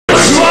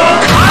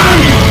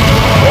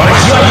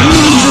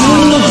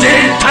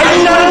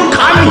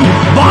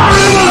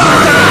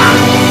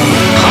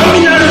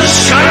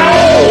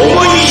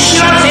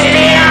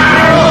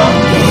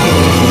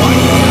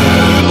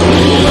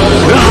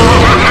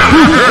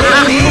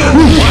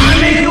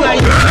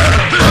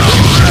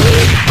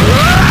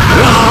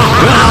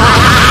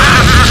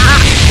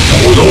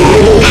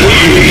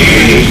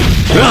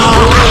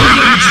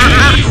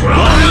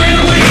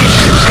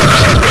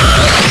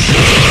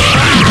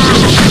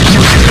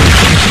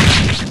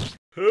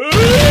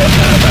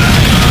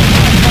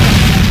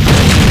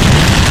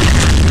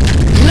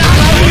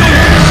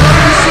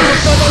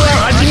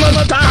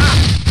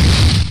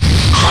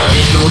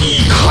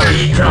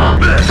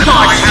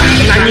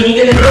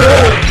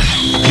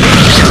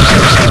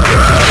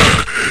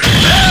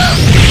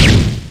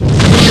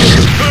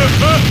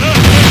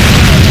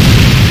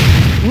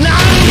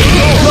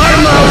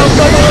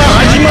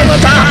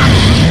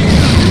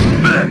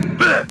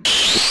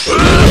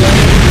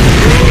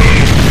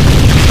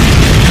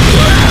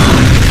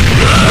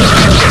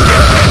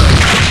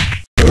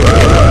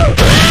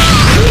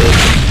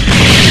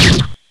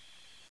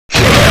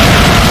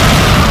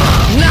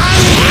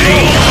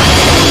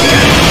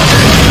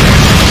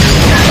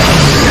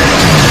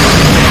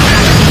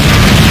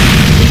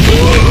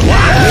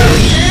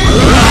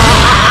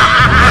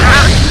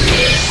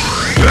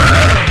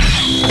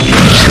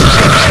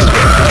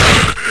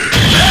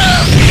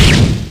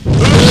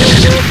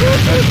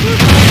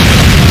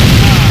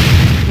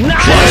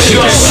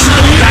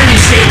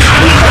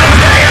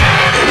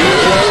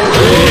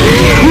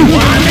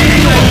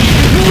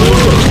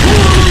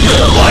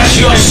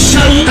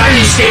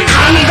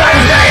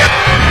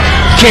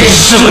決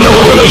するの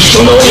ほど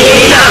人のいな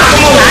く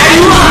もな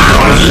いわ。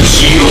貧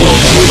しいよ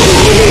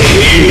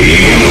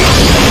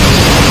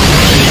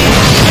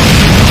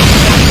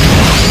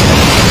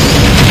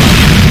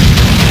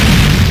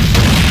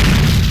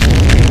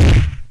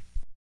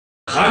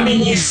神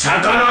に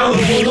逆らう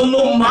者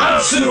の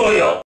末路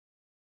よ。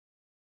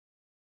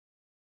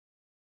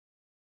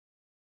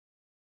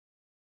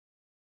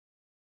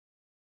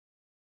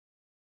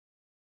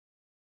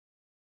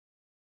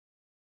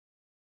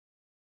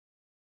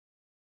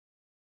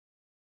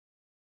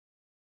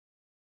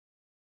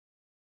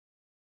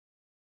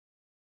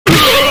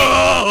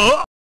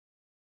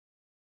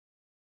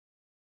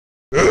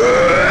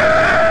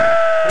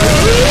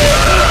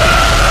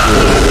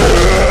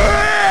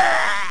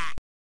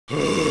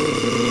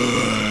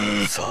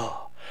さ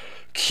あ、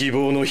希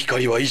望の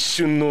光は一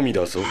瞬のみ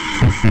だぞ。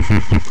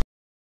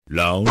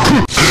ラウンド今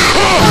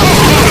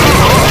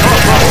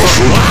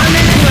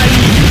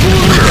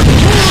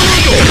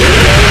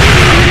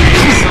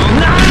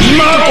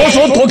こ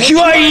そ時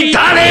は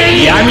至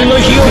れ。闇の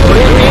火を越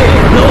えて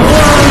残るの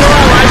は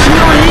わしの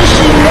意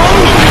志の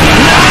み。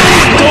な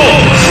んと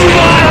素晴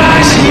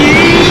らし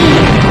い。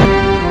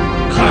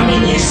神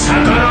に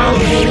逆らう者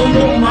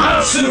の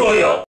末路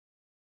よ。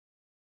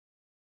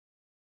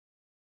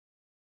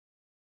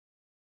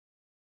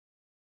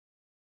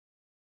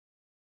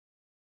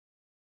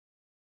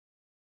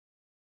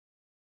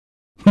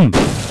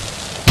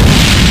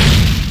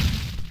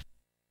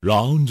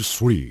Round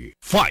 3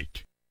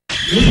 Fight!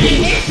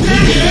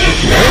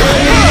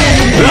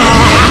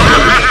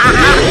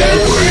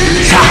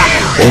 さあ、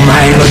お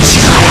前の力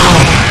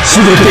を全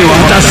て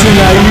渡すが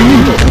いい。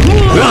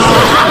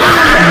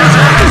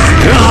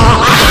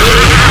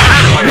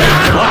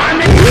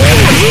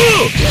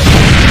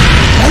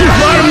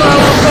バルマー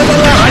のこと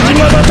が始ま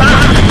った。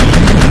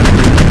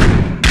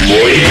燃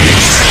え尽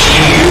き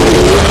よ。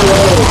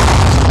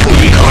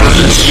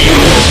雷しよ。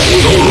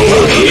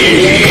驚け。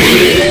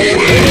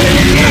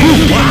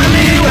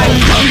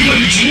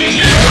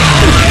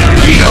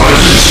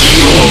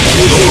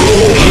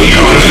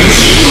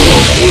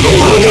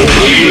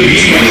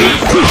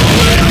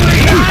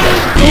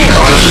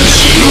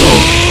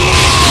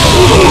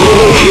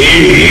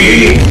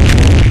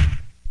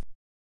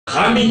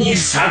神に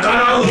逆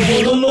らう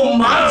者の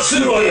末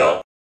路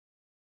よ。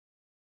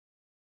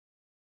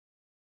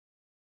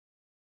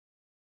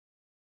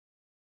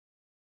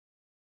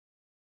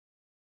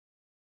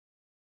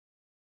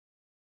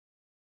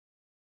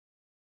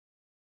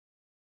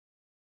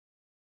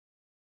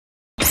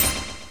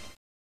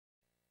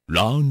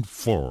Round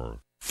 4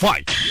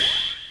 Fight!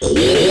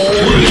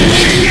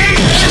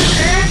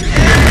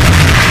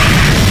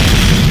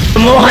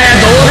 もはや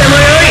どうでも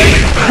よい。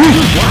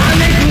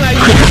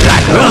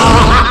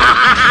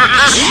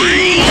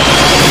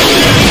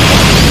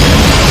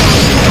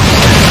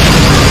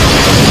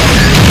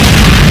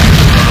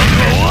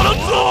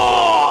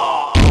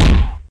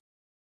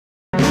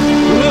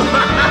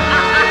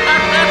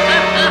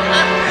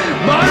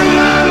バルマ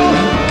ーの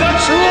復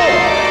活を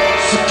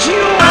隙を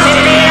当て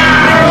てや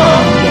ろ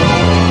う。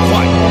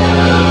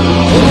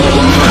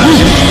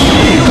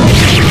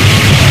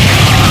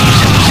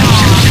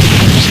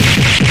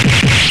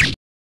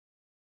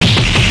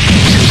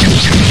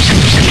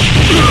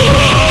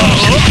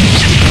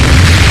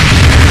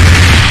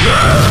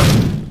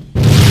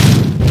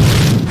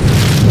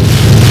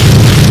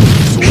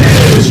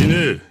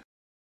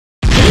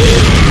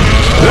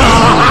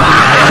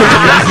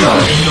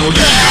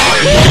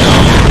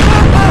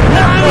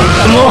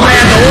もはや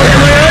どうで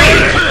もよ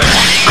い。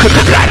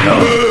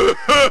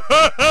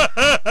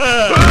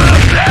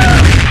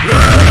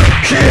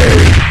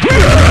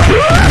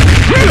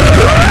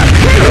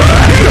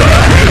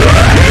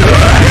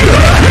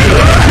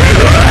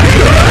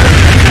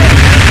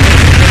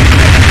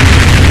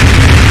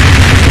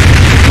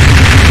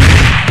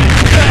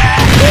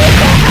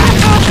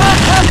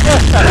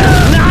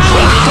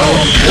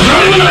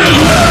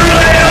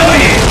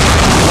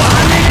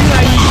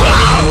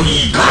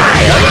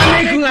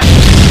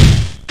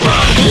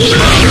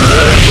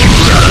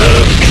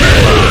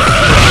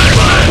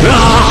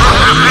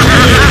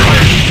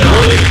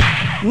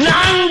な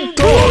ん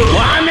と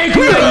わめく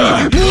がい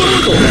い。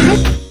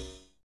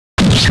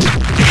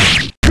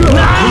な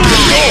ん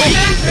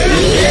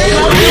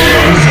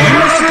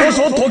とこそ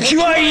時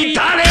は至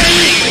れ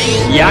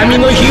り。闇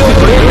の火を越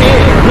えて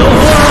残るの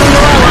は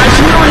わし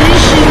の意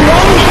志の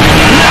み。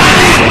な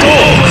んと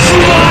素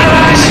晴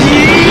らし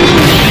い。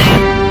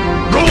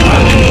神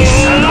に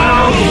逆ら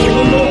う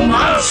者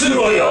の末路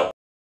よ。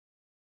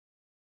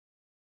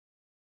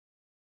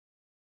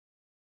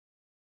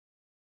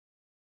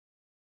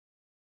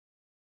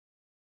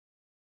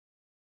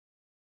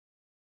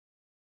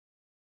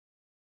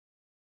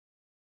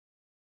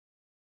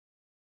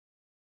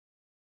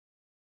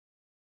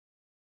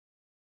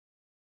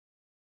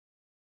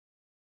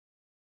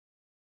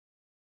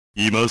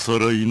今さ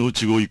ら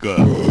命乞いか。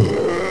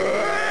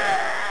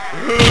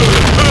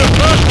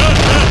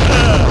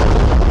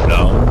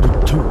ラウンド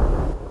2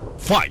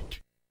 ファイト。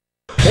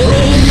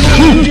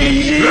滅んで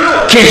いれよ。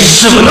決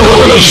粒の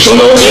ほど人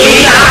の思い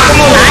なく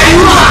もない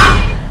わ。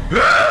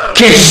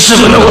決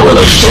粒のほ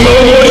ど人の思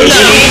い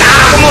な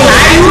くもな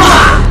いわ。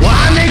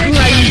わめく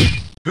がいい。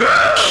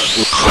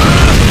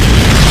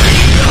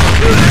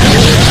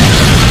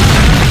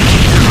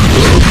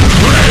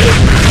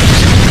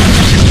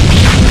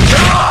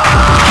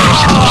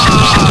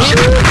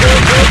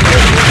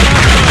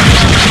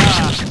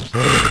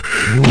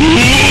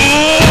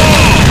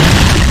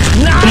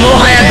も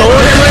はやどうでも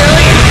よ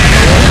い。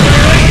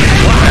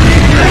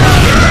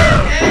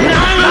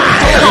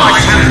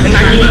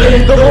何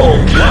言うともわ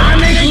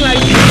めくがいい。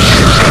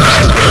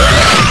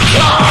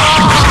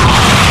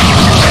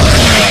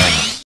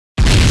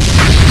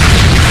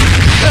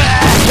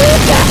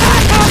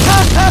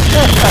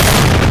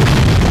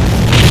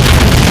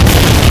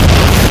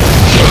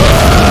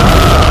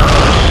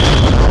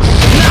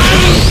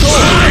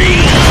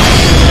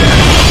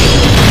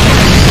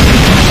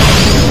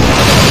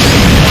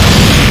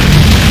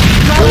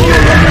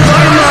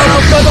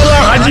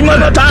始ま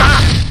った。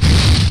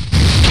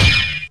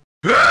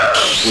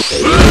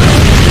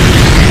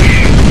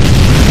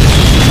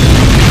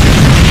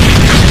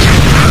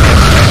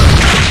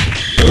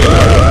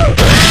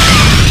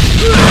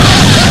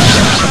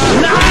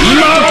今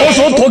こそ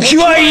時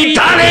は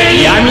至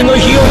れ。闇の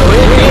火を越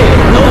えて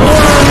残るの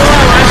は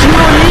わしの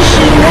意志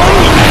の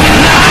み。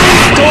な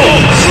んと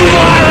素晴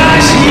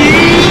らしい。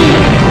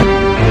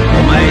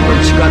お前の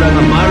力が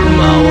マルマ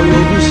ーを呼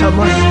び覚ま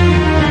す。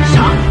さ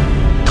あ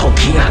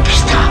時が来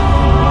た。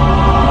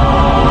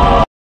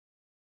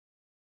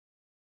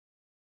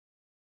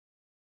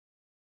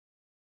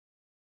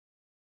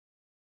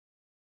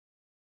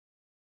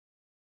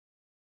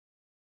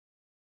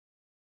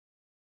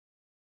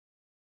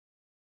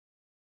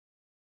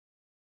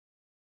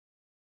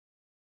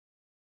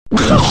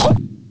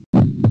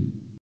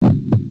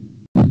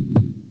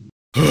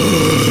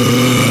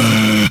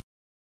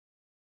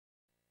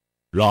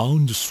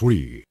Round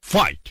 3,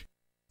 fight!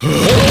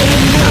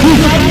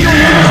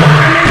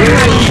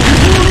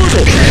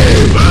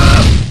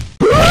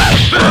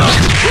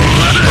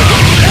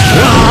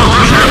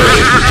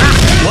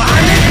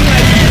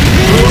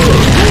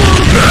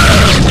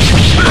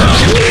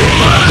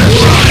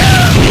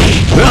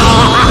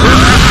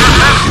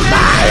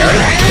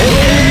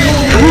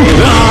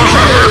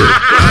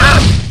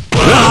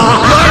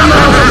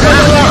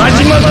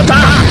 始まった。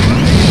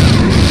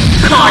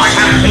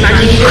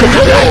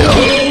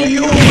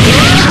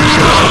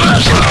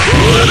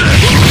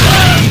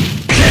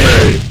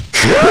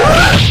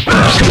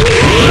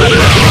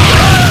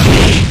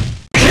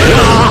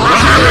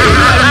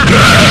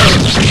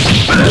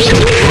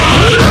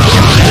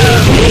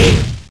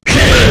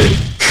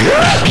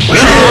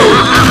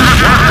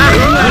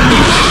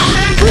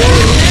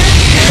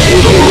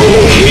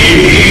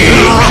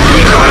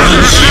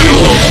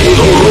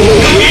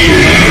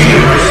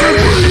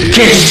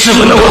決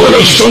粒のほど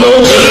人の思い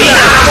な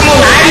くも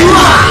ないわ。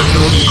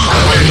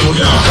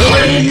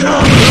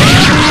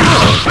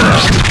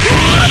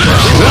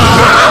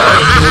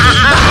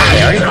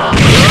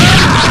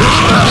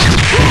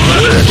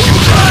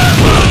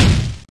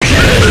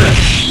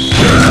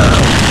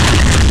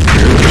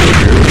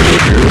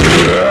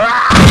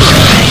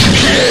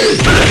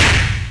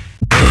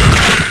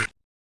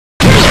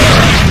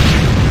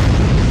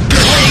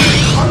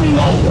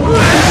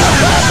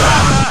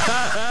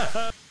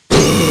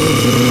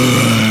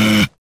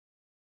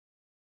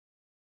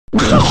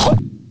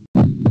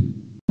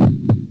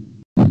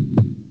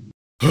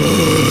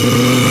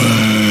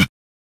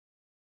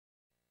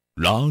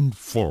Round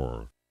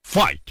 4,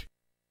 fight!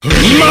 今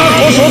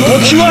こそ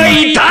時は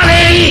至れ。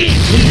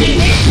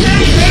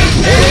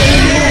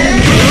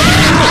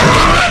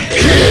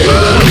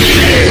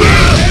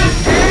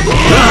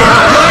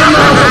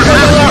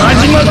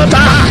始まった。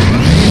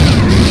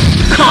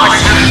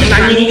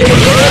何に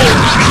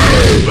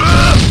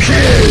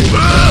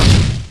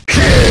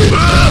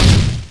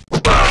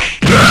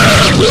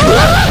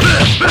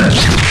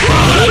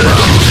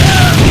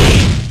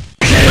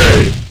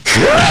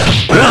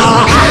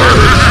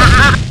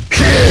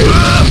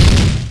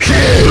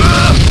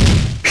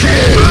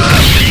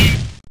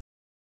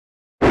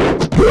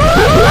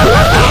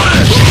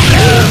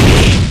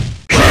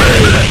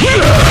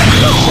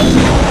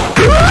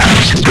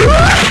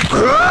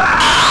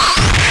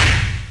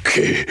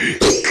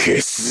消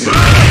す。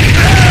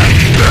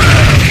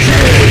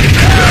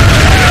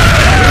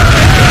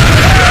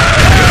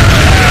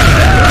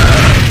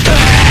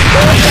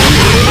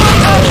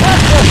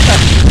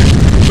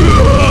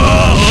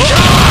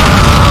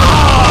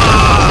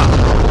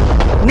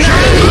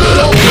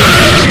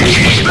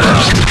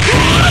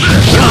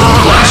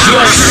わしは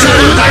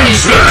3段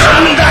して3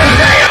段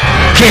だよ。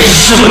決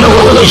粒のほ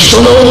ど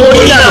人の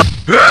思いだ。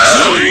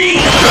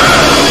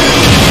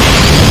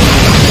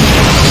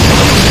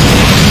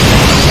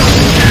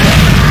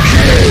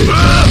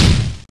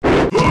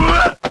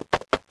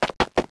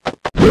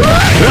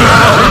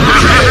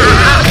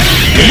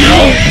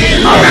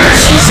新し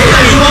い世界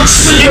の秩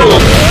序を。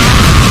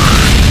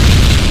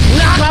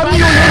中身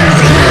を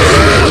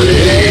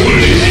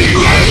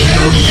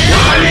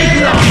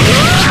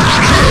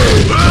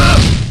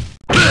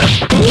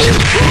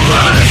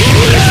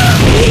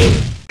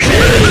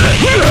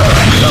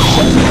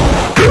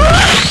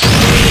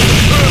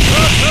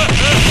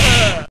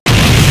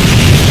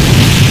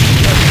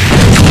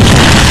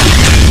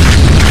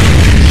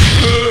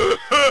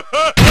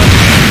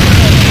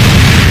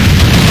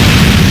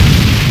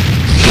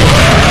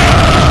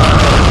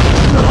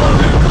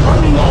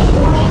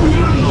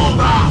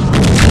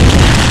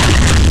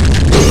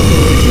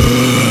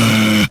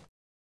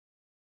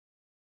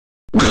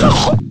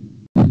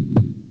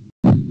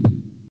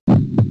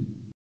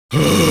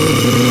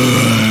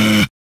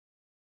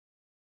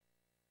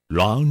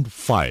Round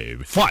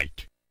 5,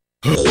 fight!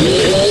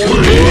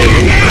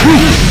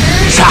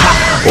 さあ、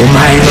お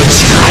前の力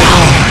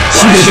を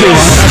全て渡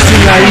す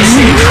がいい。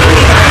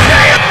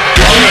我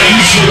が意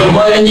志の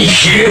前に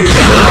ひれるか。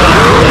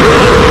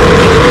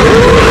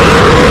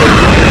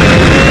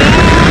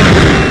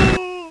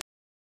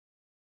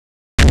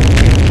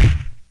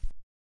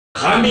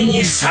神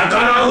に逆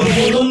らう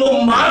者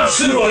の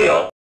末路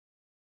よ。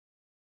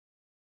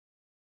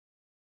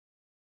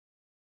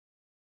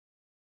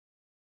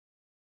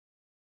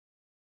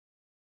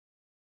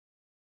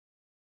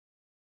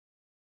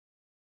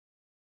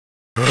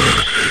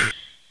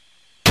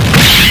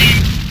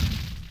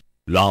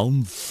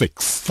Round 6,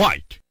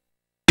 fight!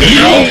 見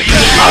ろ、新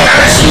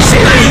しい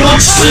世界の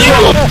秩序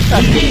を。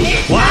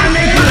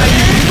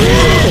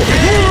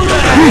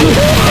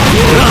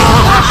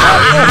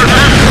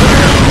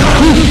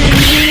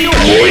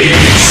燃え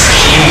尽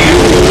きよ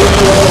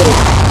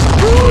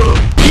う。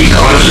いか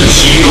ず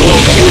しよう、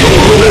こ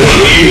の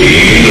日。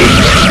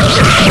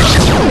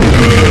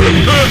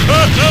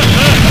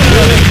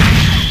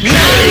い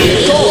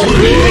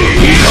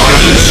か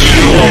ずし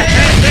よう。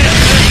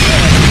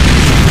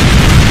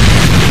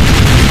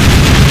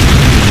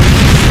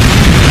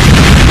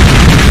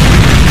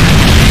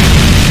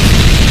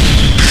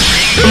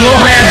も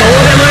はやどう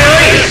でもよ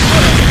い。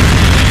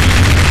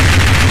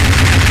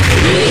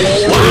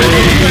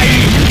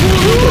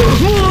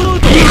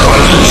いか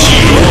ずし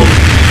よ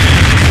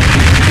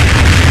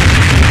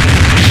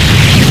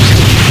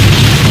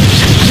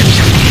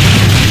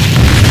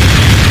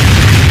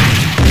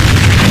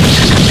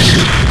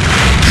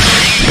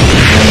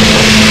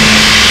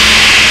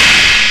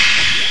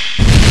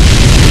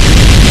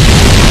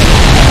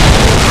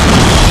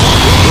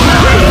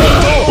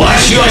う。わ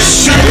しは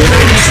死ぬのに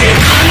せん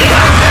だ。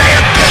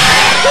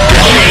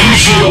意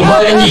志の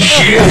前に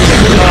ひれる。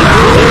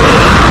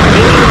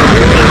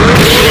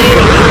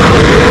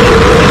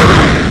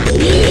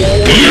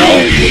見ろ、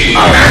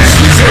新し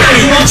い世界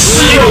の秩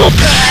序を。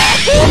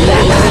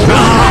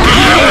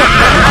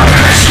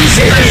新しい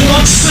世界の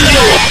秩序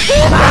を。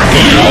見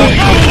ろ、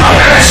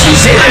新しい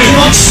世界の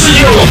秩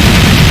序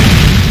を。